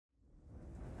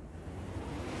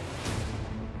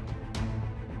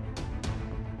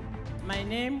My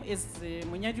name is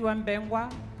Munyadiwa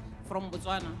Mbengwa from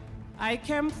Botswana. I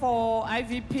came for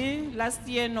IVP last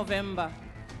year, November,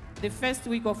 the first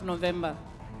week of November.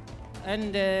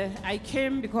 And I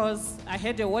came because I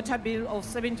had a water bill of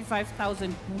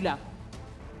 75,000 pula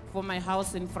for my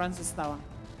house in Francistown.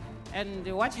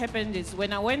 And what happened is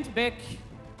when I went back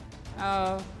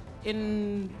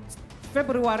in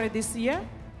February this year,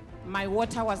 my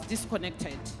water was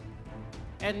disconnected.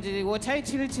 And the water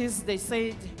utilities, they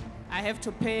said I have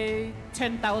to pay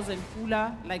 10,000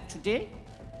 pula like today.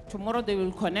 Tomorrow they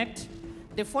will connect.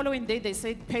 The following day they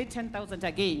said pay 10,000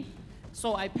 again.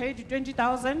 So I paid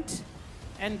 20,000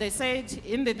 and they said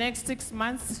in the next 6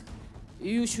 months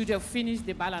you should have finished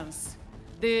the balance.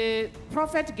 The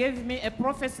prophet gave me a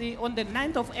prophecy on the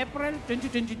 9th of April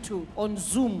 2022 on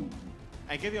Zoom.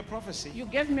 I gave you a prophecy. You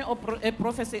gave me a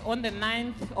prophecy on the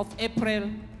 9th of April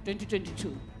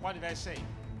 2022. What did I say?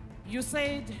 You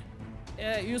said,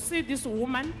 you see this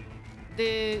woman,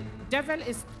 the devil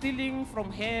is stealing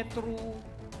from her through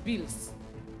bills.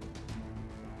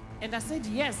 And I said,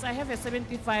 yes, I have a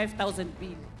 75,000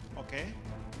 bill. Okay.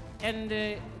 And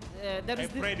there is I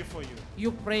prayed for you.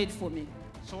 You prayed for me.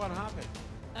 So what happened?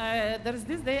 There is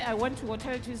this day I went to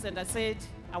authorities and I said,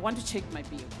 I want to check my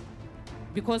bill.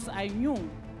 Because I knew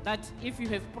that if you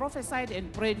have prophesied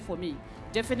and prayed for me,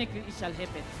 definitely it shall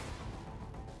happen.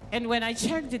 And when I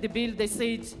checked the bill, they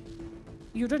said,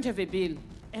 you don't have a bill.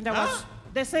 And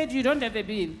they said, you don't have a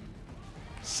bill.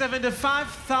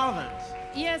 75,000.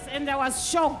 Yes, and I was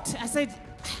shocked. I said,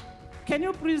 can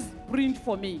you please print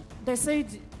for me? They said,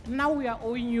 now we are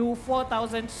owing you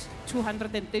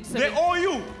 4,237. They owe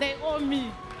you? They owe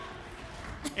me.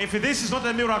 If this is not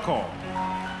a miracle,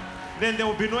 then there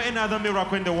will be no any other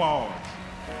miracle in the world.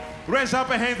 Raise up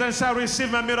your hands and say,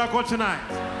 receive my miracle tonight.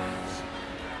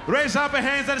 Raise up your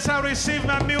hands and say, receive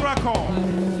my miracle.